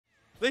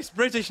This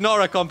British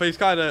Nora comp is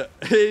kind of...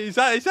 It's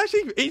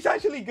actually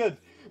good.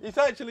 It's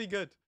actually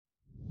good.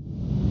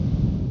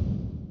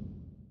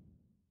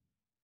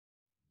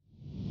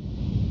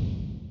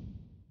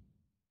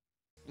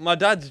 My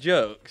dad's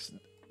jokes,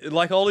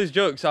 like all his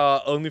jokes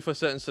are only for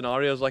certain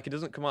scenarios. Like he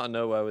doesn't come out of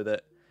nowhere with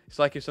it. It's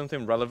like if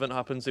something relevant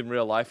happens in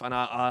real life, and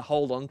I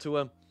hold on to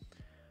him.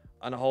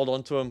 And I hold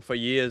on to him for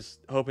years,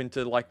 hoping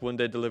to like one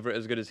day deliver it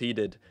as good as he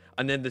did.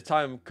 And then the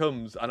time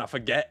comes and I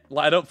forget.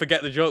 Like I don't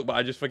forget the joke, but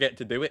I just forget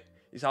to do it.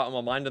 It's out of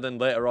my mind, and then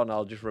later on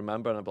I'll just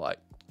remember and I'll be like,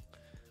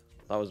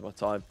 that was my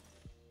time.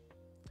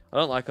 I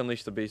don't like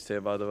Unleash the Beast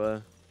here, by the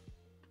way.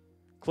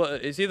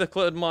 It's either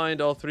Cluttered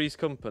Mind or Three's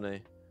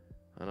Company.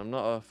 And I'm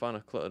not a fan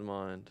of Cluttered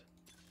Mind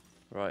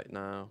right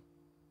now.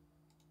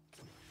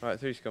 Right,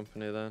 Three's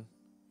Company then.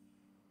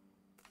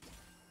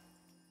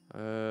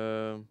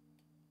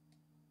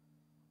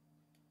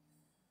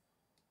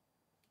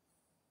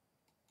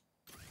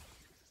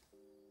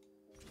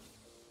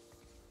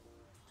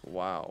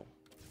 Wow.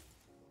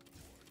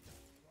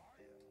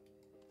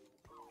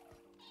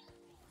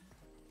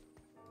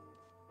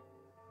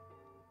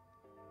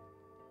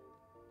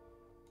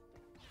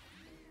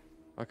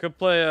 I could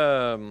play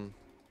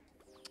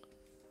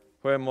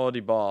Where Morty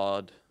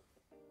Bard,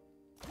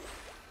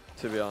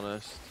 to be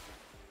honest.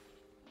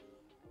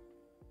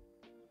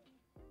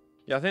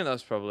 Yeah, I think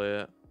that's probably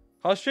it.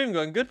 How's stream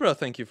going? Good, bro.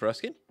 Thank you for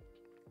asking.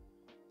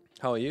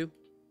 How are you?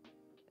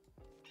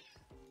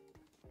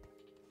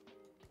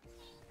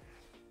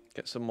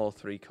 Get some more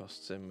 3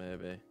 costs in,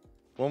 maybe.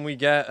 When we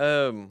get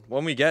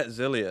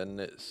Zillion,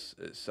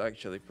 it's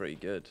actually pretty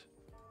good.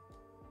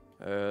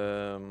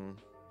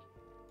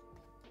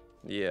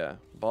 Yeah,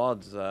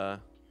 Bard's there.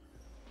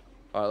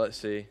 Alright, let's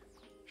see.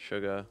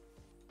 Sugar.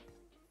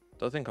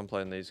 Don't think I'm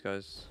playing these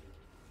guys.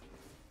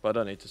 But I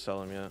don't need to sell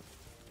them yet.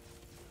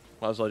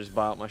 Might as well just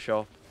buy out my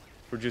shop.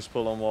 Reduce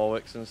pull on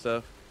Warwicks and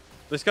stuff.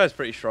 This guy's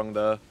pretty strong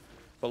though.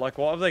 But like,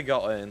 what have they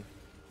got in?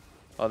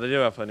 Oh, they do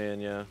have honey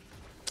in, yeah.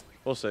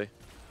 We'll see.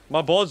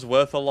 My board's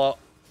worth a lot.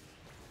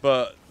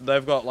 But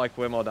they've got like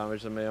way more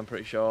damage than me, I'm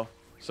pretty sure.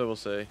 So we'll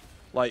see.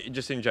 Like,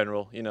 just in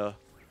general, you know.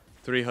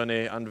 3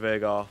 honey and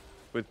Vagar.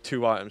 With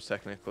 2 items,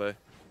 technically.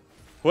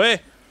 Wait!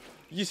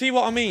 You see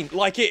what I mean?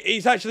 Like,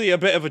 it's actually a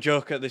bit of a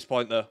joke at this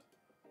point, though.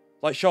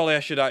 Like, surely I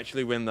should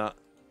actually win that.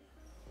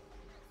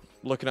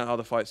 Looking at how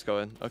the fight's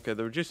going. Okay,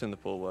 they're reducing the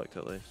pool worked,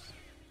 at least.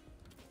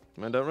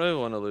 I mean, I don't really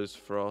want to lose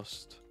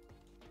Frost.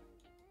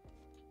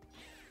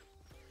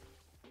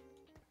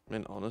 I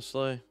mean,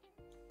 honestly.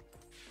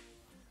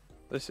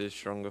 This is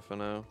stronger for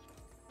now.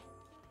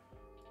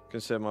 Can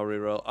save my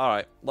reroll.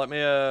 Alright, let me,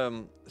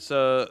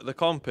 so, the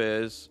comp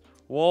is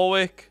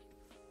Warwick,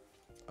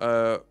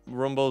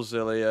 Rumble,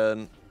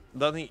 Zillion.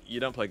 Don't think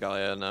you don't play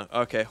Gallia, no.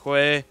 Okay,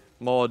 Hui,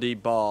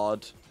 Mordi,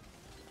 Bard,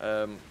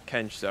 Kench,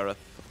 Zereth,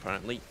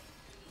 apparently.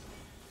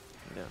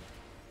 Yeah.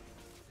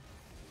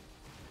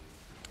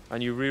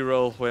 And you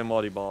reroll Hui,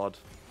 Mordi, Bard.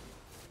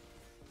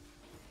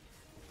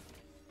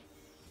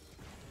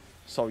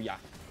 So yeah.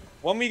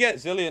 When we get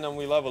Zillion and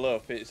we level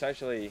up, it's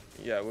actually,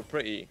 yeah, we're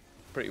pretty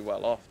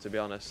well off, to be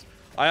honest.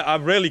 I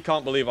really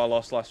can't believe I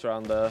lost last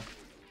round there.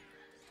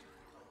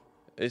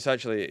 It's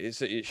actually,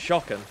 it's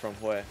shocking from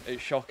where.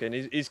 It's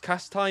shocking. His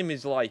cast time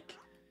is like...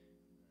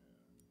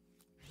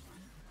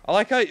 I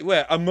like how,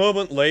 wait, a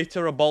moment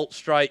later a bolt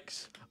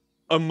strikes.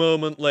 A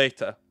moment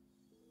later.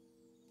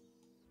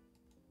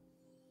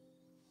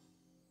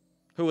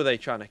 Who are they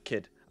trying to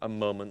kid? A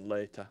moment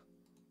later.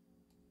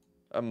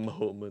 A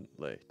moment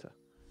later.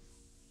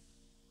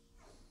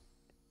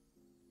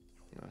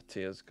 Oh,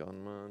 Tia's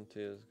gone, man.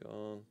 Tia's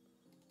gone.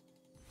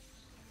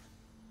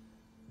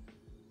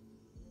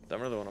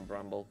 Don't really want to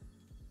bramble.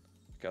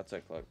 Okay, I'll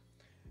take Cloak.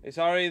 It's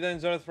Ari, then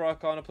Zereth for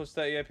Arcana plus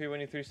 30 AP when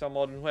you 3-star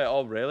modern. Wait,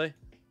 oh, really?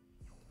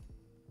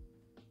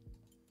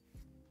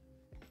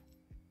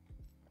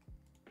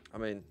 I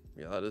mean,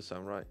 yeah, that does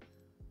sound right.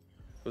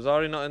 Was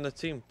Ari not in the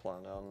team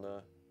plan on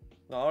the...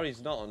 No,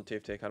 Ari's not on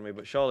TFT Academy,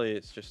 but surely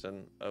it's just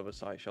an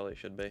oversight. Surely it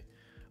should be.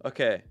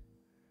 Okay.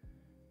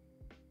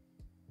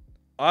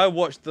 I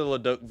watched the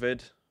Leduc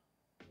vid.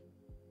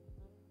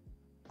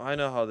 I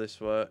know how this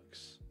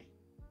works.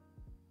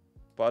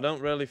 But I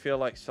don't really feel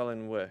like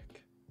selling Wick.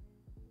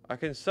 I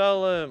can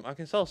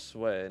sell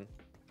Swain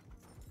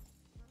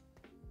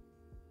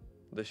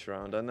this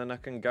round, and then I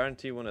can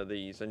guarantee one of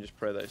these and just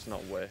pray that it's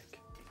not Wick.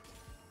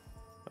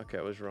 Okay,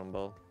 it was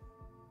Rumble.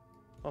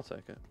 I'll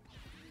take it.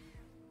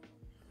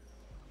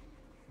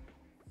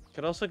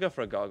 Could also go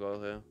for a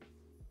Gargoyle here.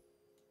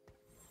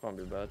 Won't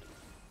be bad.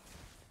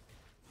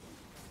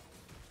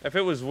 If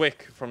it was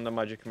Wick from the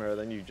Magic Mirror,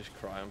 then you just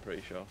cry, I'm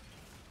pretty sure.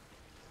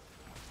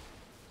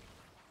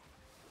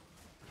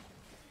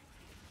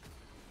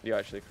 You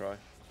actually cry.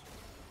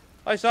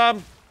 Hi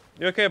Sam!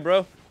 You okay,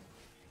 bro?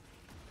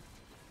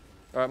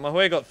 Alright, my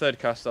Hui got 3rd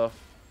cast off.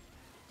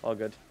 All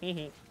good.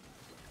 Hee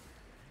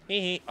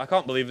hee. I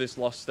can't believe this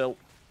loss still.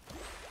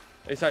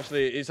 It's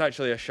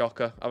actually a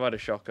shocker. I've had a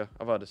shocker.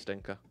 I've had a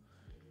stinker.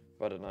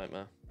 I've had a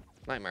nightmare.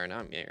 Nightmare.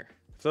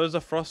 If there was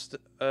a Frost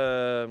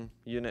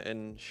unit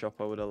in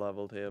shop, I would have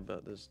leveled here,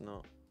 but there's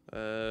not.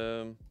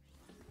 I'll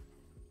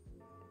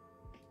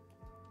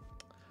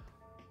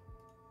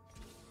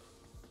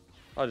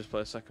just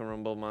play a second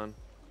rumble, man.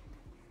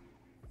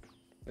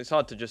 It's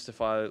hard to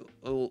justify,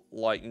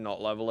 like,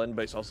 not leveling,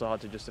 but it's also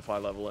hard to justify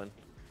leveling.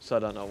 So I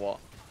don't know what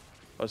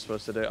I was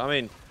supposed to do. I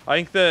mean,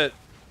 I think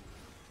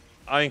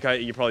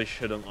you probably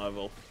shouldn't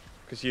level,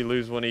 because you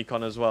lose one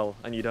econ as well,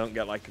 and you don't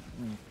get, like,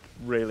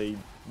 really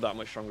that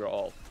much stronger at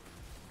all.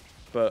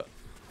 But,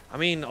 I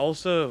mean,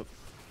 also,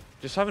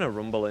 just having a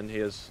rumble in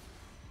here is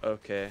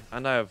okay.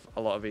 And I have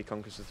a lot of econ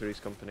because of Three's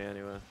Company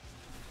anyway.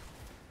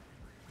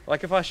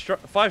 Like, if I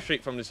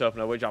 5-streak from this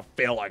opener, which I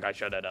feel like I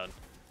should have done,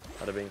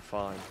 I'd have been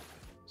fine.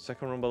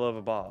 Second rumble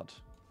over Bard.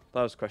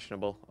 That was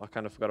questionable. I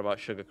kind of forgot about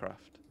Sugarcraft.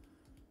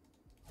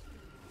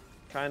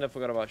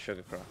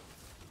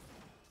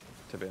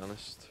 To be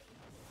honest.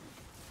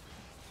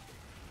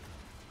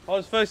 Oh,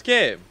 it's first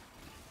game.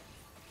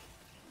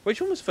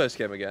 Which one was first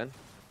game again?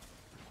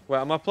 Wait,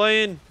 am I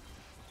playing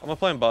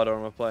Bard or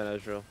am I playing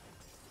Ezreal?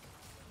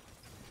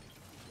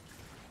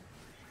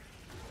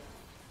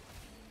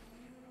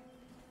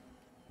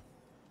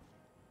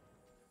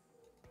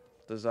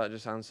 Does that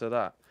just answer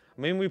that?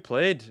 I mean, we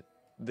played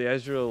the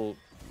Ezreal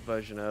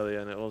version earlier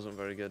and it wasn't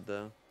very good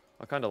though.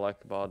 I kind of like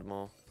the Bard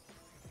more.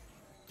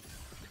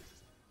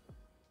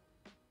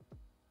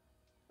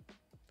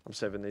 I'm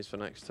saving these for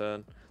next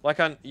turn. Like,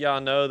 I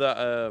know that,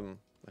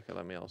 okay,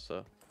 let me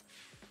also.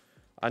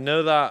 I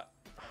know that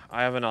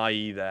I have an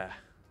IE there.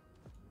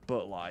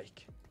 But,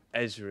 like,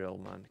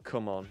 Ezreal, man,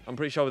 come on. I'm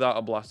pretty sure without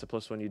a Blaster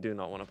Plus one, you do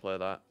not want to play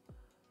that.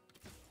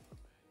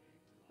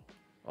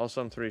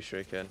 Also, I'm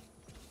 3-streaking.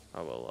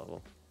 I will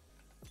level.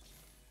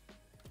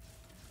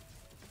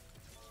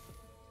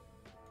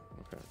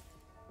 Okay.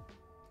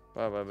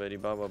 Bye-bye, buddy.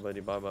 Bye-bye,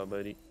 buddy. Bye-bye,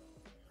 buddy.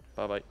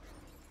 Bye-bye.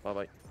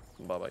 Bye-bye.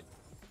 Bye-bye.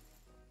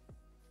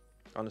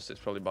 Honestly,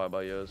 it's probably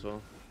bye-bye you as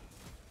well.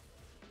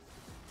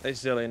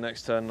 It's Zillion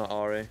next turn, not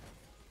Ari.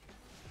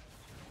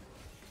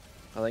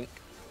 I think.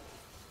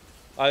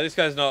 This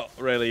guy's not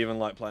really even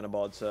like playing a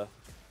board, so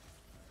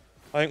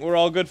I think we're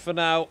all good for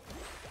now.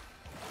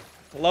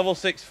 Level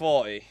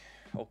 640.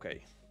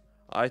 Okay.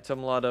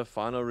 Item ladder,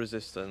 final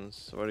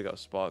resistance. I've already got a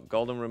spot.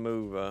 Golden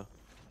remover.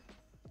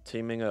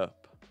 Teaming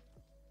up.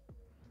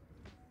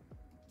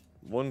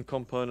 One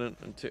component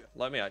and two.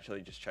 Let me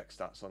actually just check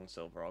stats on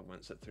silver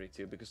augments at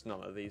 3-2 because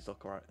none of these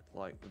look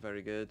like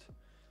very good.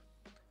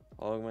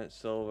 Augment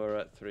silver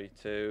at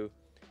 3-2.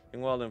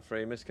 In Wild and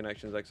Free,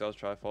 Misconnections, Exiles,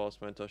 Triforce,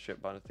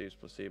 Mentorship, Banner Thieves,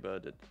 Placebo.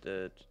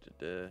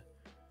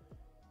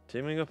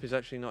 Teaming up is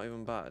actually not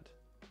even bad.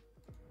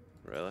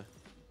 Really?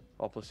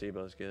 Or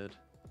Placebo is good.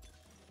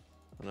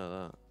 I know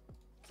that.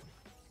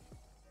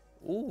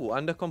 Ooh,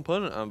 and a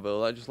component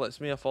anvil. That just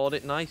lets me afford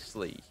it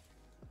nicely.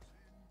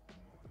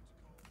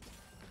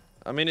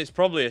 I mean, it's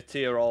probably a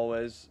tier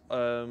always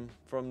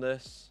from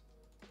this.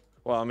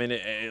 Well, I mean,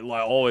 it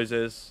like always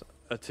is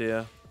a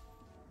tier.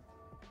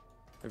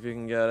 If you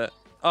can get it.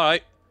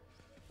 Alright.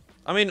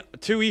 I mean,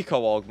 2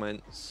 eco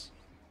augments.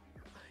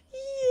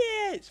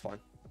 Yeah, it's fine.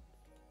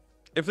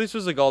 If this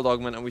was a gold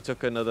augment and we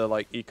took another,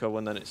 like, eco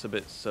one, then it's a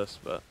bit sus,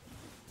 but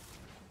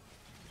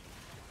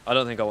I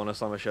don't think I want to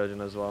slam a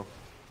Shojin as well.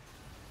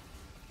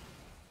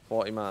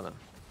 40 mana.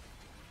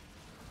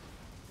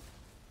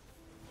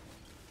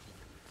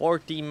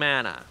 40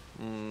 mana.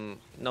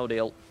 No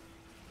deal.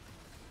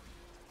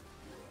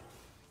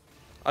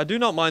 I do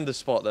not mind the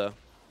spot, though.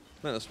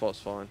 I think the spot's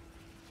fine.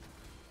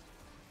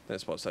 I think the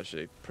spot's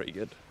actually pretty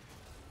good.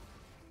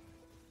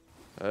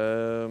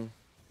 I'd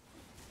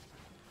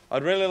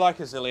really like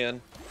a Zillion.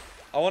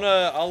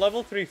 I'll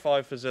level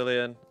 3-5 for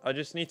Zillion. I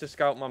just need to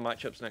scout my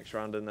matchups next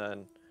round and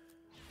then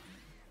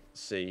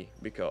see,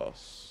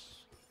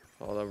 because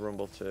I'll have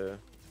Rumble 2.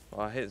 Oh,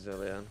 I hit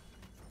Zillion.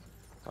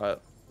 Alright,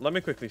 let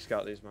me quickly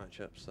scout these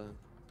matchups then.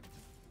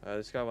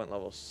 This guy went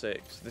level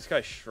 6. This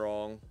guy's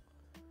strong.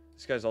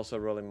 This guy's also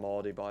rolling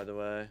Mordy, by the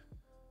way.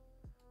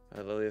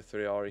 Lilia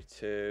 3, Ori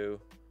 2.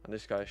 And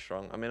this guy's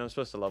strong. I mean, I'm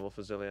supposed to level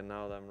for Zillion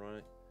now then,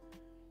 right?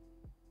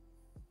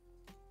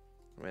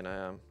 I mean,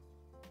 I am.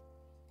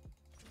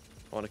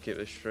 I want to keep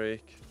this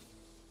streak.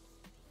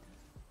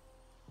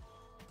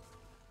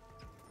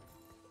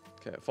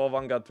 Okay, 4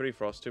 Vanguard, 3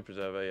 Frost, 2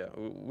 Preserver, yeah.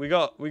 We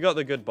got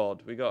the good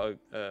board. We got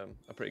a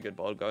pretty good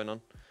board going on.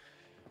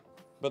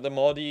 But the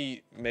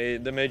Mage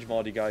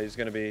Mordy guy is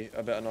going to be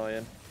a bit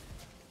annoying.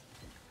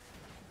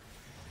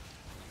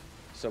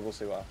 So we'll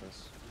see what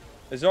happens.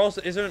 Is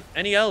there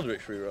any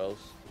Eldritch rerolls?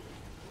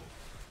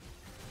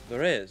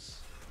 There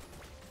is.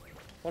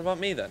 What about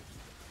me then?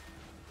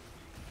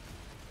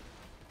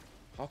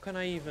 How can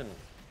I even?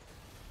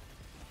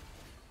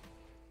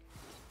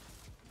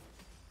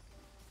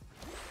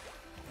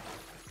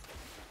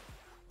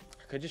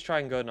 I could just try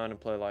and go 9 and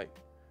play like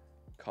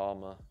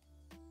Karma,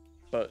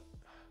 but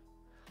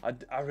I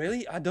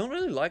don't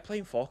really like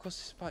playing 4 cost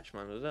this patch,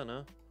 man. I don't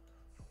know.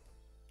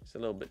 It's a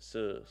little bit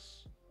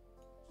sus.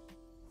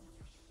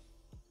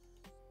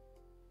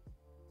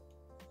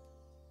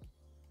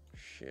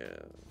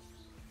 Shit.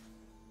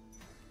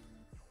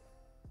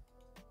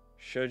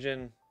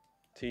 Shojin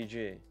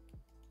TG.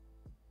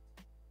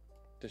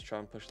 Just try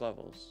and push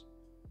levels.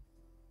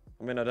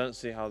 I mean, I don't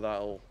see how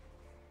that'll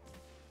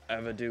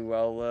ever do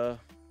well though.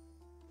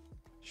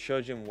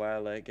 Shojin where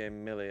late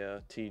game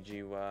Millia,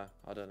 TG where,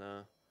 I don't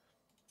know.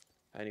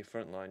 Any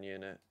frontline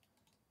unit.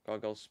 Gotta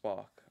go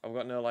Spark. I've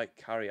got no like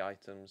carry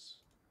items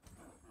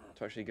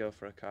to actually go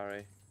for a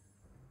carry.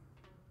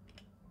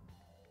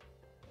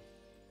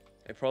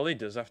 It probably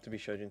does have to be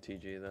Shojin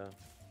TG though.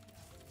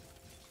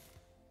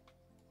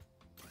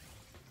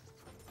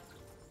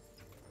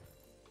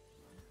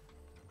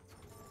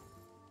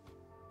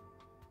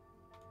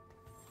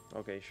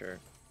 Okay, sure.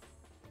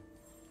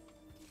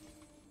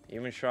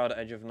 Even Shroud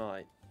Edge of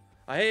Night.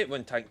 I hate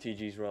when tank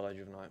TGs roll Edge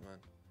of Night, man.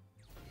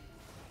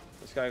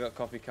 This guy got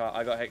Copycat.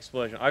 I got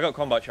Explosion. I got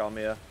Combat Charm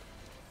here.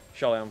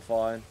 Surely I'm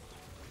fine.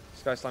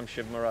 This guy slammed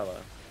Shiv Morello.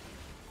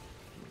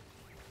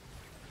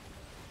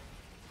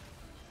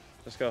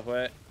 Let's go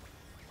away.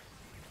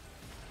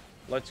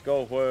 Let's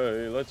go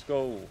away. Let's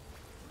go.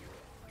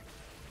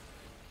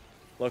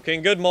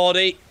 Looking good,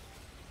 Morty.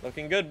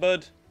 Looking good,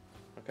 bud.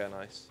 Okay,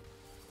 nice.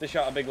 Dish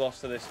out a big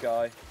loss to this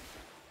guy.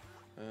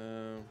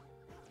 Okay.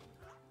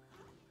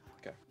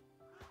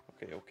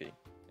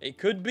 It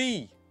could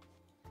be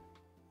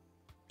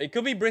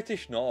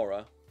British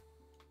Nora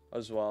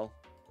as well.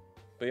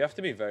 But you have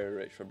to be very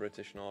rich for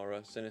British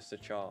Nora. Sinister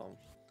Charm.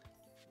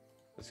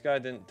 This guy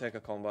didn't take a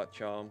combat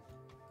charm.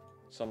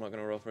 So I'm not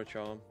going to roll for a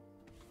charm.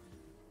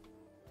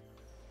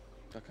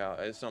 Okay,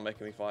 it's not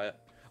making me fight.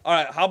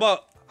 Alright, how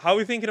are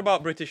we thinking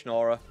about British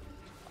Nora?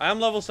 I am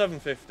level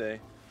 750.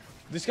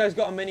 This guy's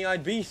got a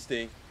mini-eyed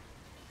beastie.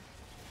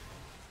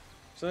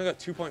 So I got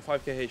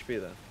 2.5k HP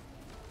there.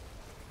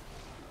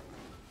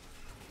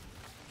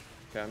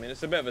 Okay, I mean,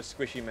 it's a bit of a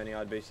squishy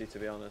many-eyed beastie, to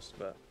be honest,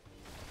 but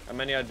a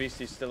many-eyed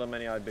beastie is still a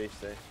many-eyed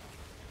beastie.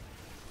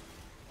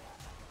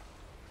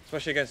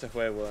 Especially against a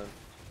Hueworm.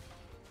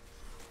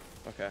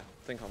 Okay,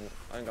 I think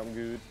I'm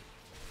good.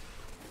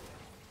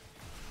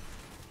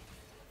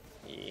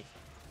 Yeah.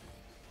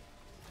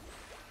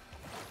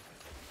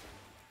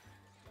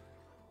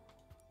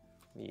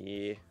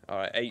 Yeah.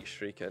 Alright, 8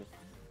 streaking.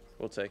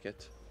 We'll take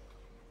it.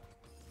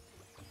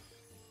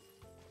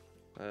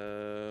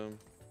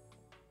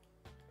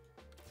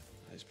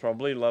 It's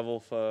probably level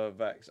for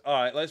Vex.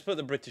 Alright, let's put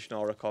the British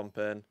Nora comp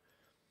in.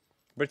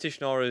 British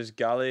Nora's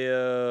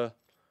Gallia,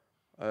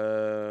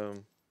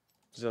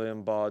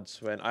 Zillion Bard,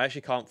 Swin. I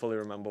actually can't fully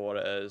remember what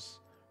it is.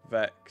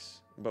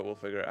 Vex, but we'll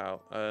figure it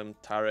out.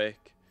 Taric,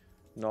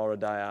 Nora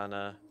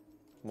Diana,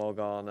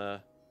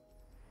 Morgana,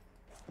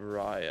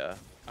 Raya.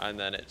 And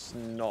then it's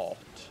not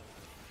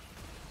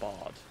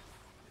Bard.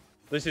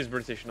 This is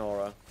British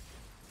Nora.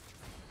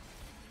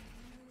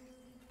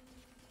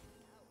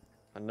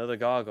 Another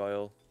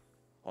Gargoyle.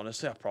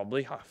 Honestly, I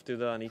probably have to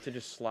though. I need to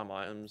just slam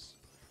items.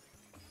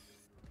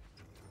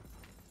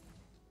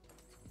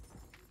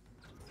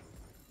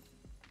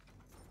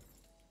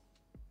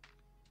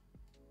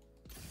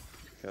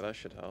 Okay, that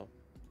should help.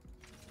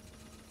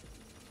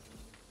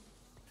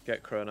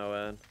 Get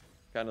Chrono in.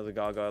 Get another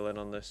Gargoyle in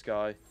on this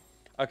guy.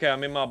 Okay, I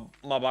mean, my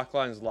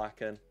backline's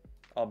lacking.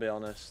 I'll be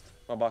honest.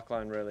 My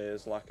backline really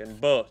is lacking.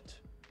 But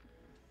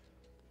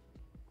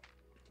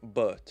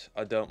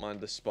I don't mind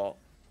the spot,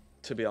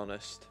 to be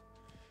honest.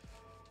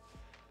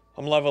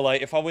 I'm level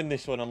 8. If I win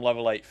this one, I'm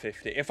level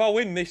 850. If I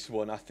win this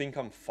one, I think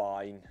I'm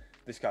fine.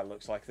 This guy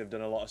looks like they've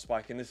done a lot of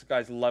spiking. This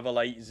guy's level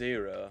 80.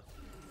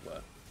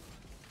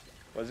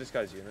 Where's this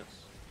guy's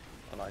units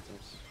and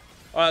items?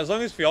 Alright, as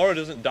long as Fiora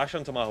doesn't dash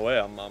onto my way,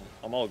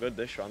 I'm all good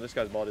this round. This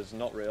guy's board is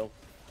not real.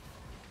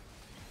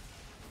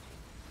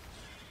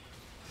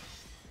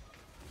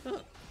 Huh.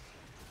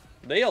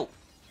 Deal.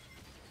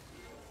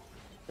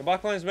 The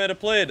backline's made a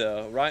play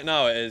though. Right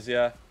now it is,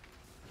 yeah.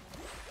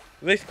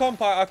 This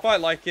comp, I quite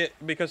like it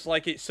because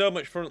like it's so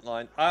much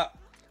frontline. I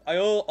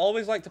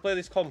always like to play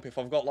this comp if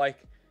I've got like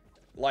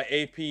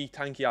AP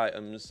tanky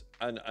items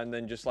and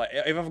then just like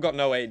if I've got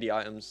no AD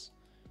items,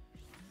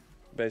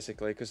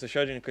 basically, because the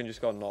Shojin can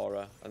just go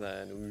Nora and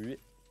then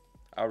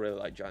I really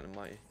like Giant and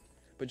Mighty.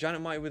 But Giant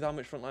and Mighty with how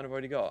much frontline I've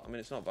already got, I mean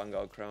it's not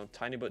Vanguard Crown,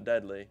 tiny but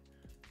deadly. I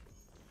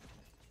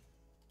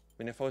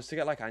mean if I was to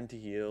get like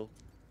anti-heal,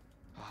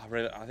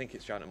 I think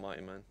it's Giant and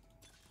Mighty, man.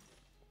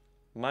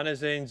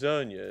 Manazane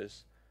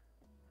Zonias.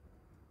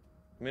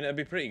 I mean, it'd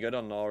be pretty good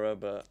on Nora,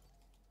 but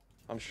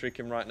I'm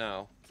streaking right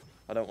now.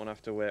 I don't want to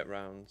have to wait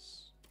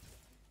rounds.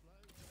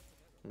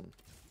 I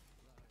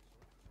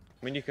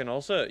mean, you can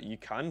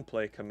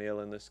play Camille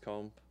in this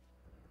comp.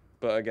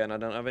 But again, I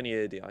don't have any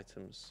AD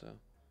items, so...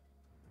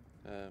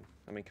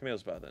 I mean,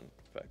 Camille's better than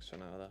Vex for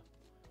now, though.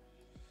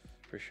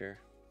 For sure.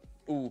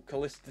 Ooh,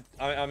 Callista...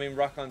 I mean,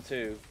 Rakon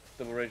 2.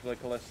 Double Rage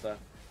Blade Callista.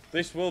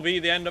 This will be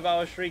the end of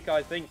our streak,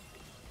 I think.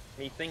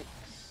 Methinks.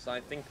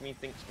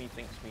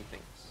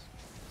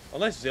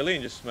 Unless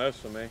Zillion just smurfs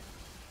for me.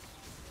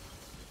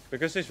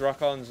 Because this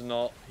Rakon's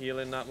not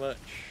healing that much.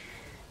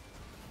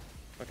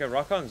 Okay,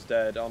 Rakon's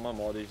dead. Oh, my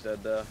Morty's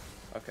dead there.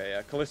 Okay,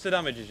 yeah. Callista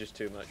damage is just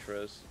too much for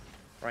us.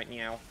 Right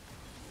now.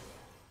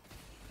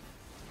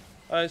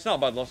 It's not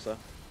a bad loss, though.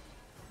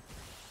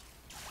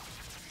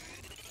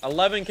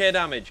 11k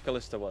damage,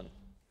 Callista won.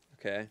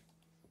 Okay.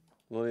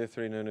 Lilia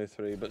 3, Nunu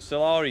 3, but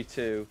still Ari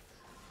 2.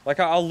 Like,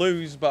 I'll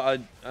lose,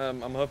 but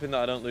I'm hoping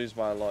that I don't lose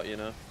by a lot, you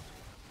know?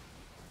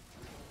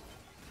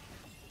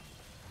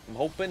 I'm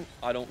hoping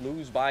I don't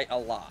lose by a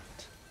lot.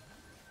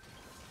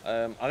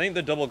 I think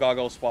the double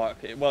Gargoyle Spark,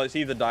 well, it's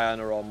either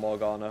Diana or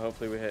Morgana.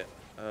 Hopefully we hit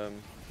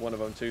one of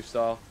them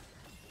 2-star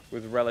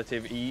with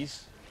relative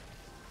ease.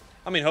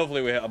 I mean,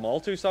 hopefully we hit them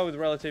all 2-star with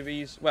relative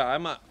ease. Well,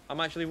 I'm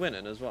actually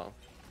winning as well.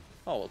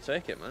 Oh, we'll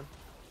take it, man.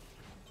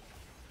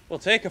 We'll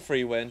take a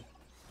free win.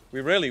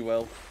 We really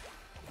will.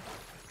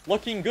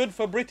 Looking good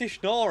for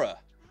British Nora.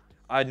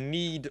 I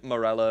need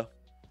Morello.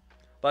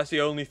 That's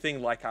the only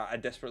thing, like, I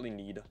desperately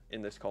need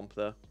in this comp,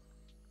 though.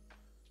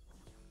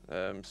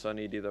 So I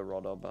need either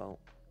Rod or Belt.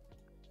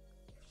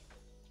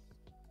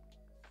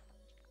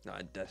 No,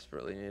 I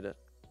desperately need it.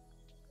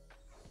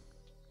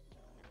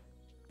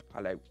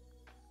 Hello.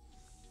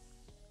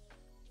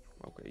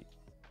 Okay.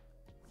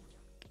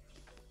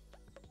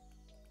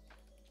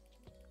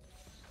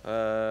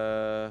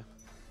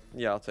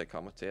 Yeah, I'll take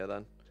CammyTFT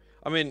then.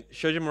 I mean,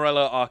 Shoji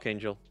Morello,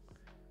 Archangel.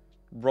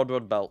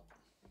 Rodwood Belt.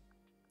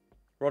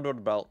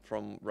 Rodwood Belt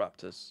from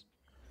Raptors.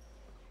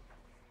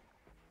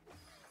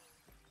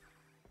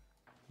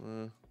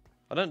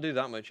 I don't do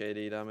that much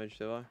AD damage,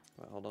 do I?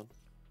 Wait, hold on.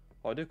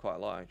 Oh, I do quite a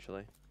lot,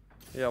 actually.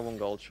 Yeah, 1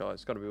 gold shot.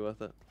 It's got to be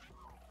worth it.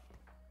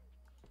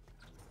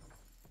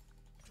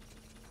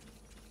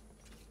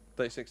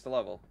 36 to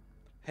level.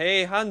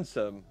 Hey,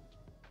 handsome.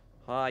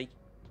 Hi.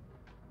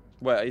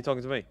 Wait, are you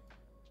talking to me?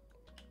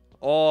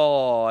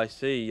 Oh, I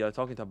see. You're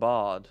talking to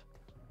Bard.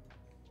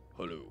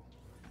 Hello.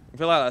 I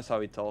feel like that's how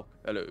we talk.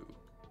 Hello.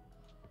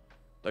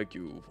 Thank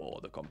you for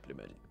the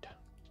compliment.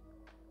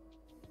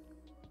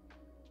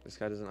 This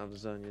guy doesn't have the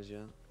Zonias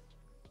yet.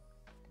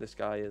 This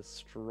guy is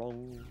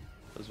strong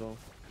as well.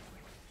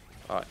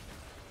 Alright.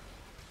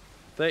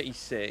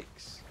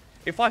 36.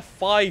 If I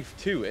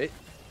 5-2 it,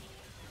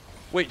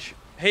 which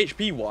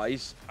HP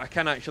wise I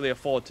can actually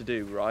afford to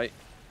do, right?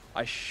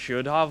 I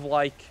should have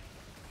like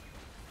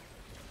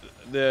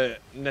the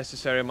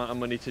necessary amount of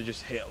money to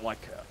just hit like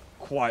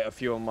quite a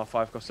few on my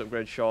 5-cost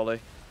upgrades, surely.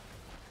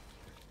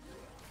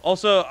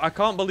 Also, I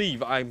can't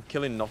believe I'm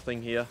killing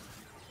nothing here.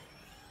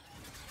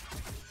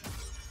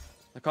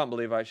 I can't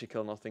believe I actually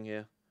killed nothing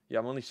here. Yeah,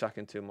 I'm only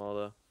sacking 2 more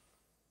though.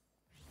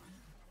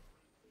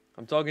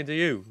 I'm talking to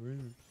you.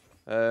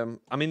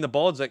 I mean, the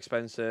board's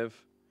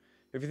expensive.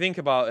 If you think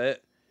about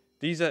it,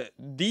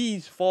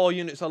 these 4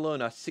 units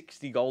alone are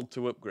 60 gold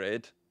to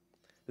upgrade.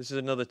 This is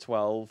another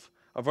 12.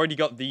 I've already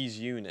got these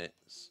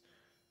units.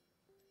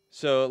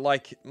 So,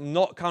 like,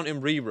 not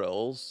counting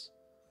rerolls,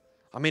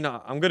 I mean,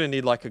 I'm going to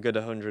need, like, a good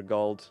 100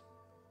 gold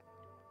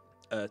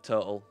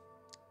total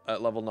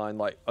at level 9.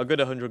 Like, a good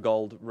 100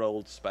 gold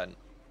rolled spent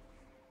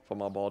for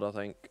my board, I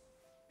think.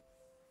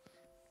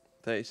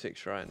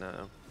 36 right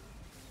now.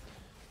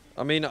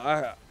 I mean,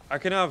 I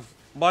can have...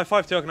 By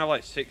 5-2, I can have,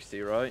 like,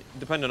 60, right?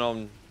 Depending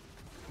on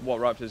what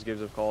Raptors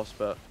gives, of course,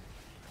 but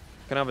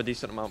I can have a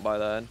decent amount by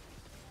then.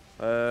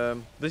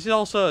 This is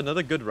also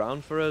another good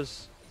round for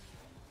us.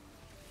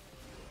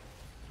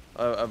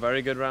 A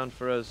very good round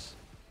for us.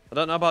 I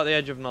don't know about the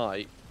Edge of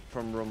Night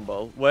from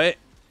Rumble. Wait.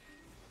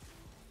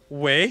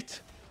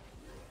 Wait.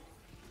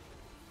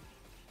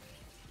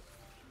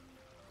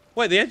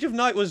 Wait, the Edge of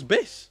Night was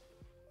Biss.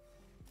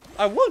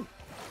 I won.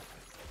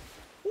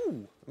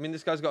 Ooh. I mean,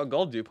 this guy's got a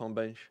gold dupe on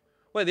bench.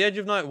 Wait, the Edge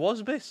of Night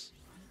was Biss.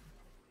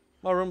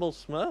 My Rumble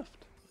smurfed.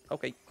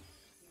 Okay.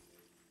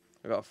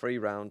 I got a free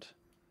round.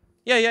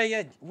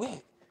 Yeah.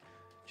 Wait.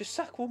 Just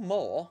sack 1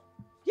 more.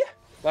 Yeah.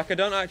 Like, I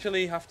don't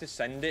actually have to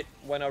send it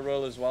when I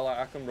roll as well.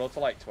 I can roll to,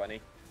 like,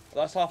 20.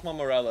 But that's half my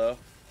Morello.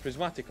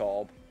 Prismatic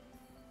Orb.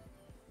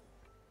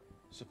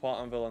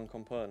 Support and villain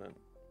component.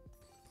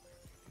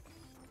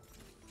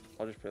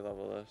 I'll just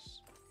pre-level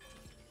this.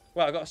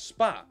 Well, I got a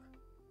spat.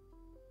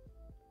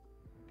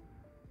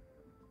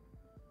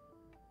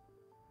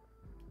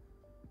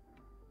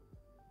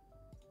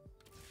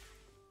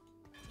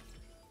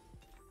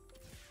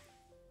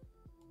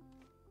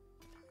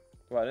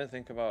 Well, I didn't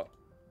think about...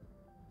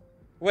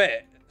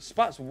 Wait,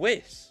 spat's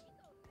Whis.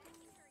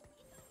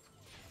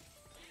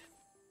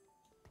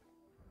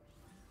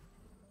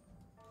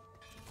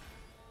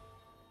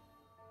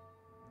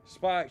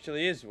 Spat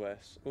actually is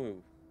Whis.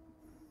 Ooh.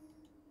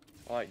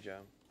 I like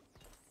Gem.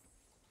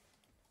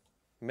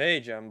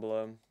 Mage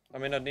Emblem. I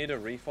mean, I'd need a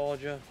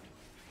Reforger.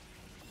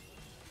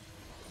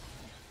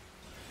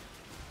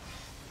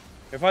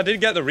 If I did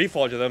get the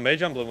Reforger, though,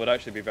 Mage Emblem would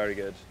actually be very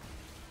good.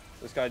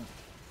 This guy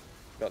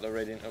got the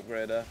Radiant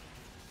Upgrader.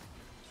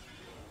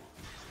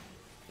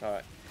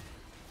 Alright.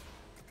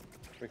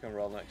 We can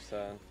roll next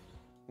turn.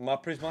 My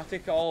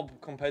Prismatic Orb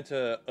compared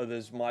to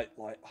others might,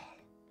 like...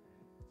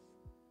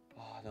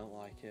 Oh, I don't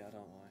like it. I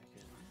don't like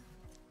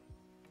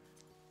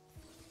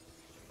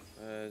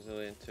it.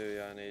 Zillion 2,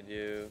 yeah, I need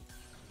you.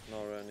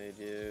 Nora, I need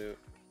you.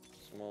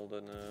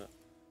 Smolder,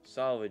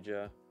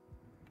 Salvager.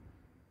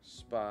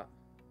 Spat.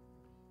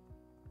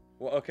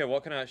 Well, okay,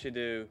 what can I actually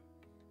do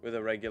with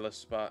a regular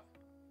spat?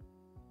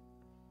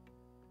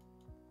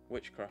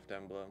 Witchcraft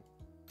Emblem.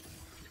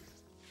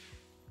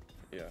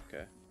 Yeah,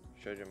 okay.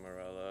 Treasure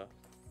Morella.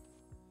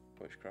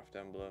 Witchcraft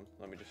Emblem.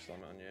 Let me just slam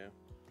it on you.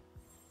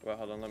 Wait,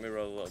 hold on, let me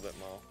roll a little bit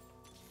more.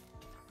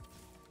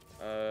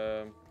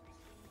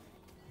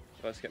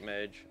 Let's get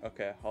Mage.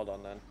 Okay, hold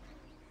on then.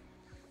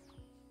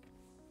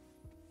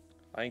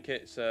 I think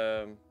it's,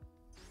 I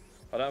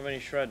don't have any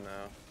Shred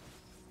now.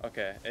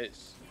 Okay,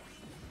 it's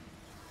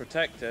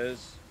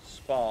Protectors,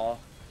 Spar,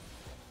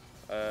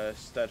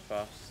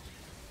 Steadfast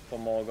for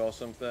Morg or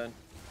something.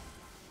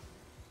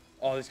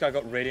 Oh, this guy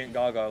got Radiant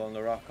Gargoyle on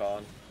the rock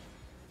on.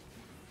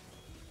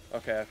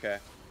 Okay, okay.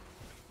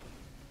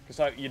 Because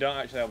like, you don't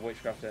actually have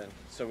Witchcraft in,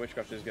 so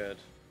Witchcraft is good.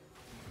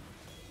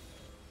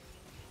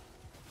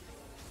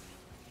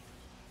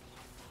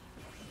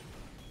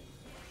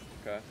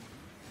 Okay.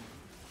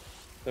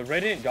 The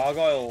Radiant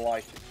Gargoyle,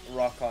 like,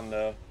 rock on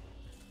the...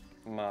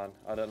 Man,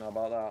 I don't know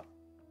about that.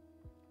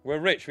 We're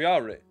rich, we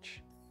are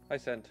rich. Hi,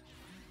 Sent.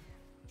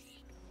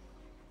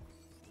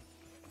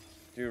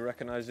 Do you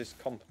recognise this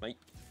comp, mate?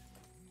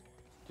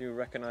 Do you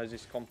recognise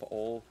this comp at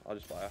all? I'll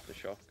just buy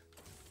Aftershock.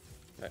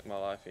 Make my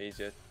life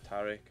easier.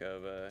 Taric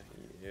over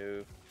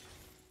you.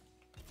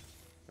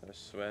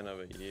 Sven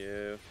over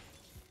you.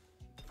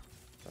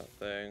 That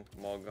thing.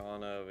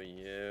 Morgana over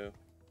you.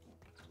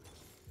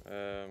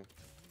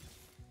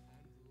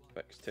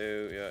 Vex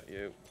 2, yeah,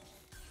 you.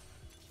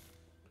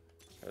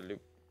 Hello.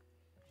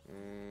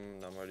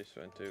 I'm already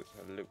Sven 2.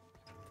 Hello.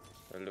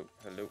 Hello,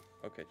 hello.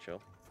 Okay,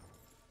 chill.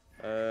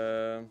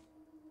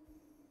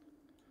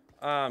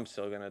 I'm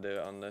still gonna do it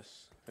on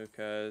this. Who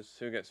cares?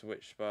 Who gets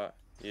which spot?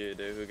 You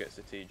do. Who gets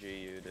the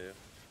TG? You do.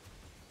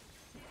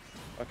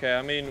 Okay,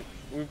 I mean,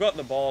 we've got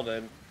the board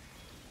in.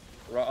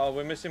 Right, oh,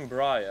 we're missing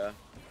Briar.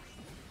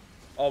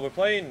 Oh, we're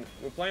playing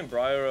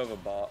Briar over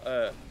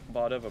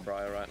Bard over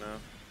Briar right now.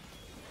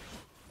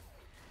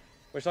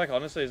 Which, like,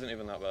 honestly isn't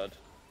even that bad.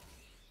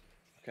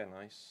 Okay,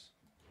 nice.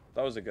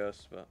 That was a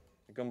ghost, but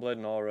Gunblade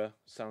and Aura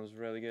sounds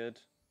really good.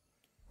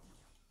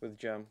 With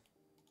Gem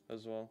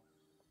as well.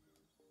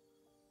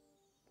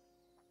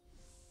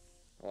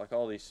 Like,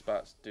 all these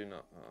spats do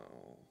not...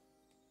 Oh.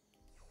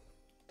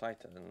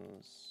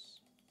 Titans.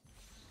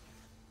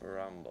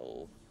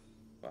 Bramble.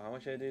 But how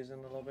much AD is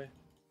in the lobby?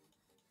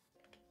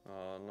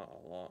 Oh, not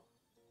a lot.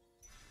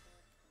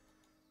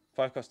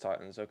 5 cost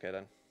Titans, okay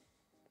then.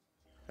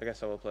 I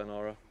guess I will play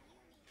Nora.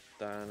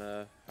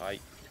 Diana, I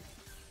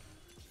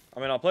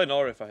mean, I'll play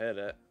Nora if I hit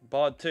it.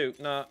 Bard 2,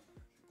 nah.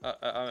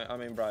 I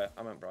mean Briar.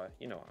 I meant Briar.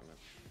 You know what I meant.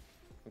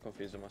 I'm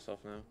confusing myself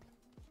now.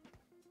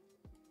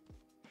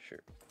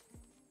 Sure.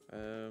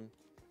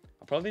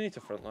 I probably need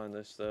to frontline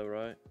this though,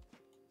 right?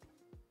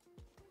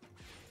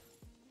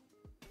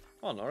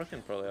 Oh, Nora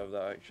can probably have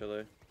that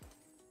actually.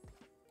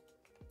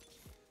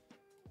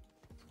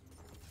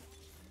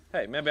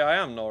 Hey, maybe I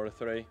am Nora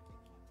 3.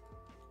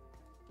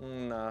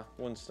 Nah,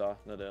 1 star,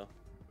 no deal.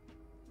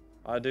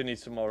 I do need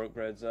some more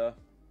upgrades though.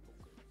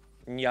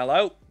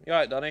 Yellow. You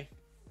alright, Donny?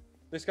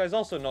 This guy's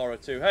also Nora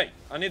 2. Hey,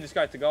 I need this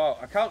guy to go out.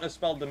 I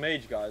counter-spelled the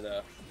mage guy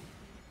there.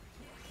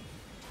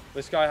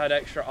 This guy had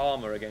extra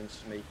armor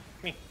against me.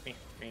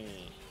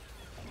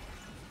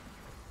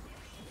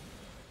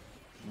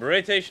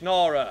 British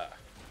Nora.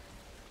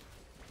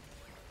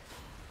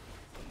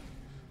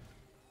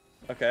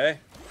 Okay.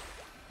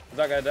 Is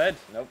that guy dead?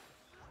 Nope.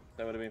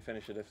 They would have been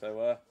finished if they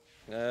were.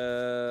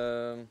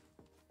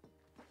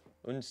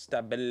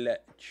 Unstable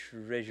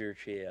treasure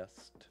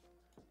chest.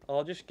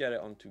 I'll just get it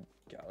onto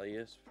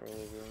Gallius,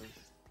 probably.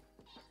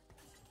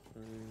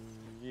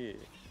 Yeah.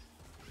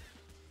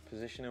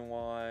 Positioning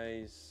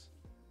wise.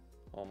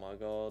 Oh my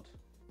god.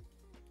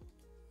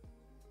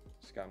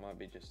 This guy might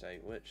be just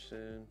 8 witch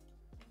soon.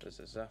 There's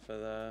a Zephyr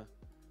there.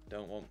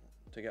 Don't want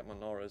to get my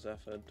Nora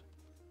Zephyred.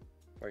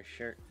 For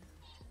sure.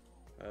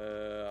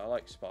 I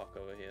like Spark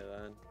over here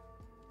then.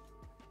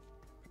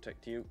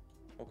 Protect you.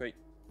 Okay.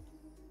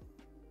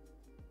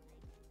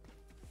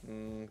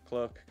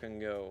 Cloak can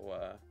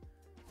go.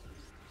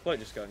 Cloak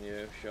just go on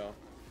you, sure.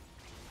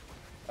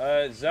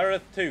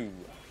 Zereth 2.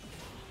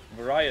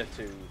 Briar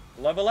 2.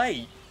 Level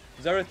 8.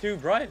 Zereth 2,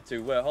 Briar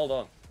 2. Wait, hold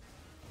on.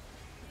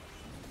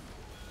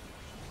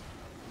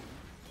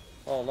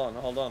 Hold on,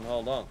 hold on,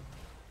 hold on.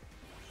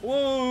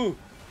 Woo!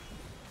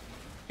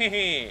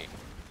 Hehe.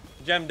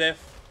 Gem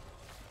diff.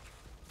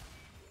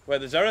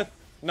 Wait, the Zereth?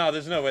 No,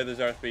 there's no way the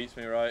Zereth beats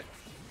me, right?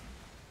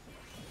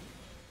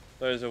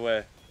 There is a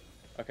way.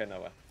 Okay,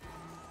 no way.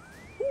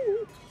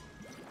 Woo.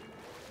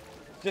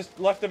 Just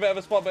left a bit of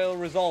a spot, but it'll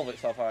resolve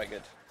itself. Alright,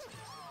 good.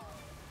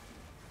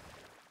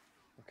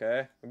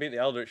 Okay, we beat the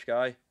Eldritch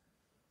guy.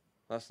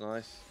 That's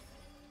nice.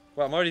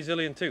 Well, I'm already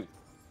Zillion 2.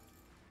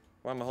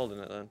 Why am I holding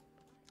it then?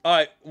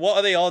 Alright, what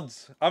are the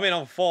odds? I mean,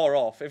 I'm 4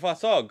 off. If I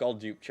saw a gold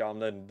dupe charm,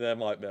 then there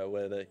might be a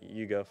way that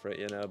you go for it,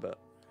 you know, but...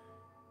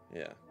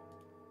 Yeah.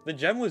 The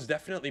gem was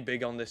definitely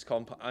big on this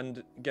comp,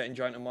 and getting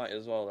Giant and Mighty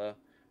as well there.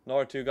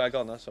 Nora 2 guy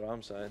gone, that's what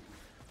I'm saying.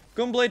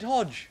 Gunblade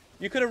Hodge!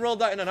 You could have rolled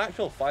that in an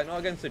actual fight, not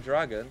against the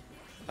dragon.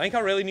 I think I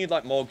really need,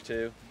 like, Morg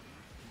 2.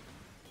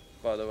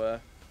 By the way.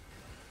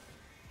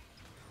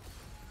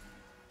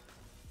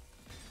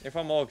 If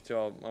I'm Morg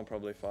 2, I'm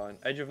probably fine.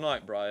 Edge of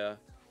Night, Briar.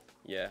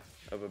 Yeah,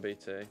 over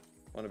BT.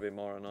 Want to be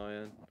more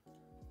annoying.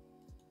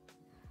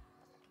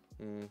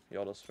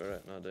 Yodel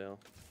Spirit, no deal.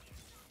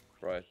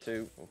 Right,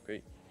 2,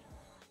 okay.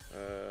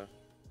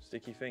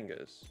 Sticky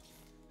Fingers.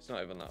 It's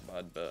not even that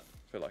bad, but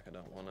I feel like I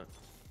don't want it.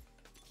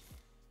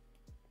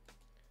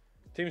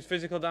 Team's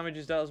physical damage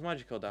is dealt as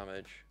magical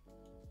damage.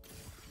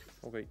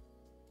 Okay.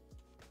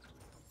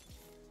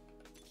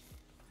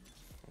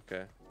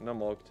 Okay, no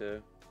Morg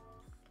 2.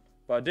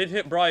 But I did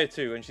hit Briar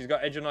 2, and she's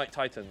got Edge of Night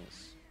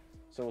Titans.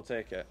 So we'll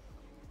take it.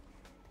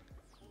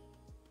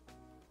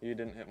 You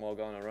didn't hit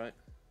Morgana, right?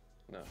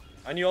 No.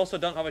 And you also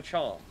don't have a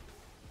charm.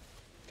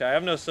 Okay, I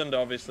have no Sunder,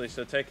 obviously,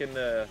 so taking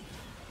the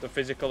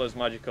physical as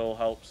magical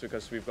helps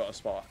because we've got a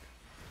spark.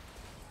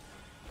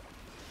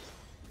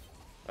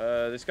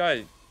 This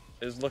guy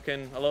is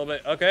looking a little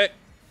bit... Okay.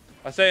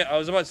 I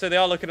was about to say they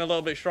are looking a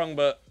little bit strong,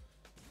 but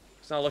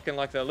it's not looking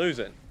like they're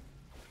losing.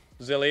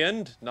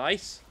 Zillion,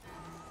 nice.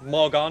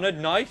 Morgana,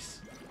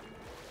 nice.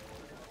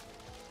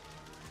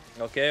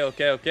 Okay,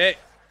 okay, okay.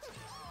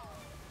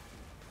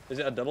 Is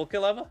it a double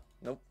kill ever?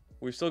 Nope.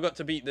 We've still got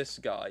to beat this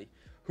guy,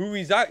 who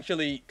is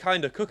actually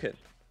kind of cooking,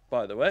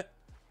 by the way.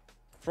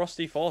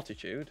 Frosty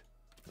Fortitude.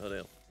 No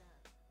deal.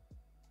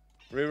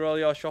 Reroll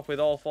your shop with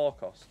all 4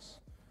 costs.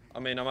 I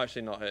mean, I'm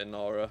actually not hitting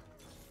Nora.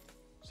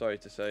 Sorry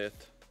to say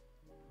it.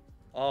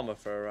 Armor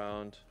for a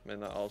round. I mean,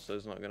 that also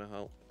is not going to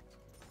help.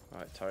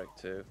 Alright, Tarek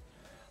 2.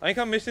 I think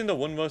I'm missing the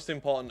one most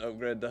important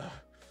upgrade, though.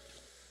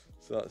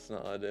 So that's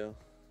not ideal.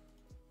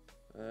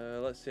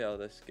 Let's see how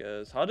this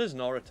goes. How does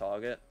Nora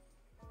target?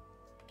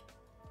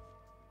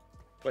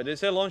 Wait, did it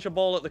say launch a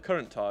ball at the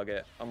current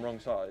target? I'm wrong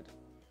side.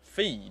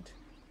 Feed?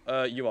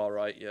 You are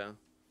right, yeah.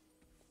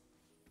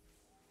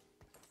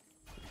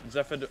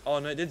 Zephyr... Oh,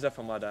 no, it did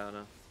Zephyr my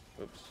Diana.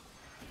 Oops.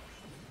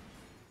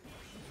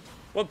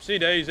 Whoopsie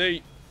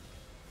daisy.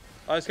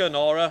 Let's go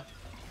Nora.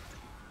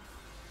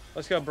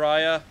 Let's go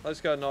Briar.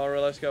 Let's go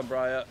Nora. Let's go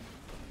Briar.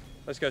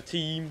 Let's go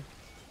team.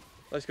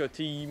 Let's go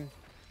team.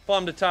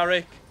 Farm to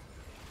Tarek.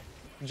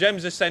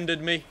 Gems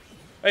ascended me.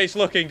 Hey, it's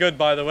looking good,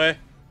 by the way.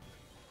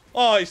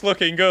 Oh, it's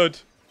looking good.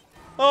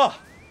 Oh,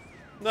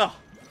 no.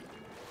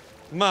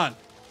 Man.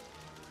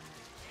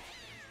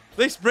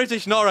 This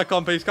British Nora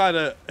comp is kind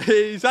of...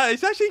 It's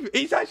actually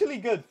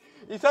good.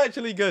 It's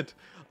actually good.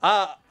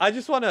 I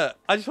just want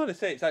to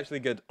say it's actually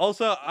good.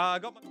 Also, I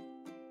got my...